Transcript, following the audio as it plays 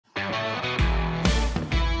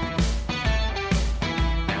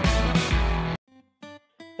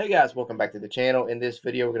Hey guys, welcome back to the channel. In this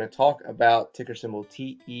video, we're going to talk about ticker symbol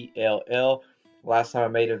TELL. Last time I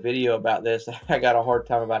made a video about this, I got a hard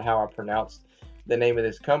time about how I pronounced the name of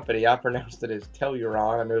this company. I pronounced it as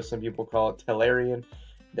Tellurian. I know some people call it Tellurian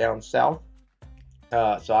down south.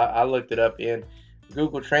 So I looked it up in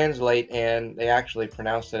Google Translate, and they actually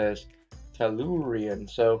pronounced it as Tellurian.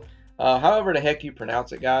 So however the heck you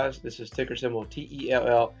pronounce it, guys, this is ticker symbol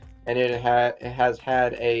TELL, and it has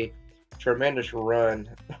had a tremendous run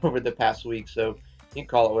over the past week. So you can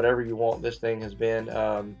call it whatever you want. This thing has been,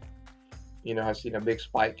 has seen a big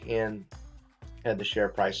spike in the share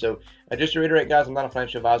price. So just to reiterate, guys, I'm not a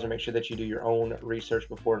financial advisor. Make sure that you do your own research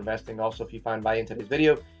before investing. Also, if you find value in today's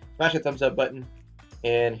video, smash the thumbs up button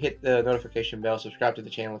and hit the notification bell. Subscribe to the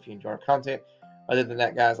channel if you enjoy our content. Other than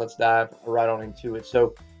that, guys, let's dive right on into it.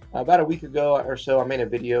 So about a week ago or so, I made a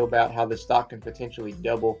video about how the stock can potentially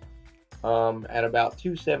double at about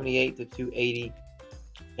 278 to 280,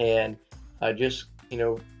 and just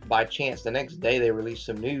by chance the next day they released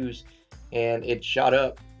some news and it shot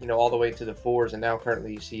up all the way to the fours, and now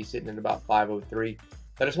currently you see sitting at about 503.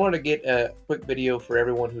 I just wanted to get a quick video for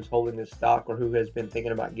everyone who's holding this stock or who has been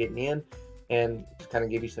thinking about getting in, and just kind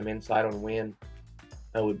of give you some insight on when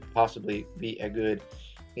that would possibly be a good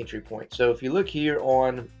entry point. So if you look here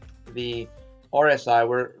on the RSI,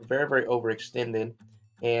 we're very overextended,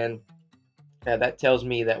 and that tells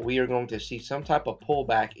me that we are going to see some type of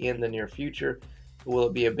pullback in the near future. Will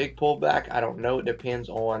it be a big pullback? I don't know. It depends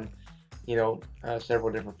on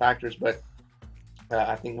several different factors, but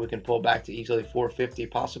I think we can pull back to easily 450,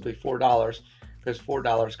 possibly $4, because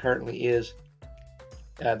 $4 currently is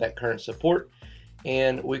that current support,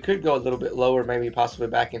 and we could go a little bit lower, maybe possibly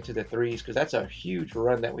back into the threes, because that's a huge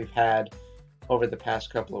run that we've had over the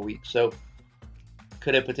past couple of weeks. So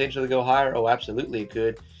could it potentially go higher? Oh, absolutely it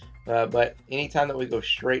could. But anytime that we go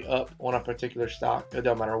straight up on a particular stock, it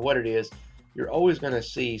doesn't matter what it is, you're always going to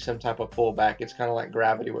see some type of pullback. It's kind of like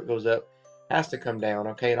gravity. What goes up has to come down,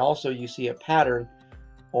 okay? And also you see a pattern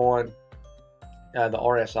on the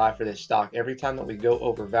RSI for this stock. Every time that we go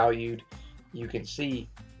overvalued, you can see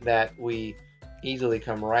that we easily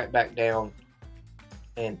come right back down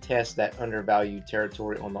and test that undervalued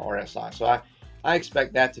territory on the RSI. So I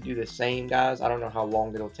expect that to do the same, guys. I don't know how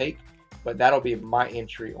long it'll take, but that'll be my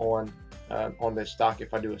entry on this stock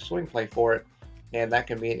if I do a swing play for it, and that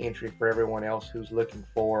can be an entry for everyone else who's looking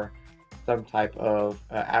for some type of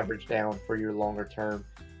average down for your longer term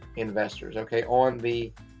investors. Okay, on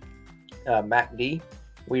the MACD,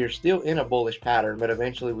 we are still in a bullish pattern, but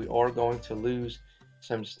eventually we are going to lose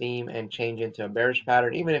some steam and change into a bearish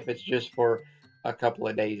pattern, even if it's just for a couple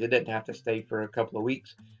of days. It doesn't have to stay for a couple of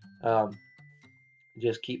weeks.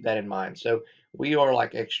 Just keep that in mind. So we are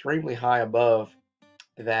like extremely high above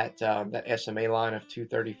that that SMA line of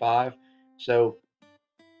 235. So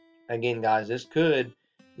again, guys, this could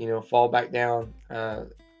fall back down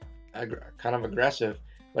kind of aggressive,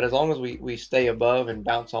 but as long as we stay above and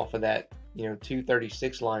bounce off of that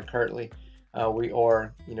 236 line currently, we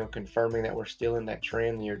are confirming that we're still in that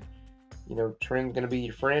trend. Your trend's going to be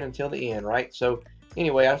your friend until the end, right? So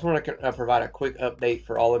anyway, I just want to provide a quick update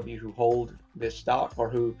for all of you who hold this stock or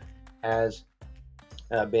who has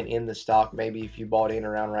been in the stock. Maybe if you bought in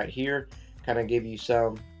around right here, kind of give you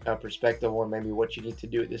some perspective on maybe what you need to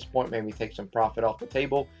do at this point. Maybe take some profit off the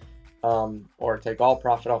table, or take all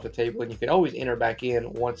profit off the table, and you can always enter back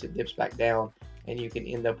in once it dips back down, and you can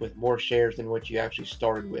end up with more shares than what you actually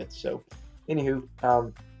started with. So anywho,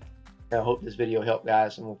 I hope this video helped,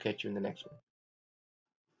 guys, and we'll catch you in the next one.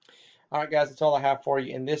 All right, guys, that's all I have for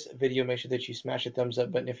you in this video. Make sure that you smash the thumbs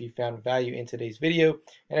up button if you found value in today's video.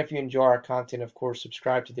 And if you enjoy our content, of course,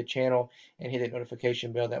 subscribe to the channel and hit that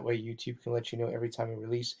notification bell. That way YouTube can let you know every time we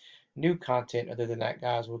release new content. Other than that,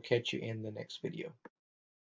 guys, we'll catch you in the next video.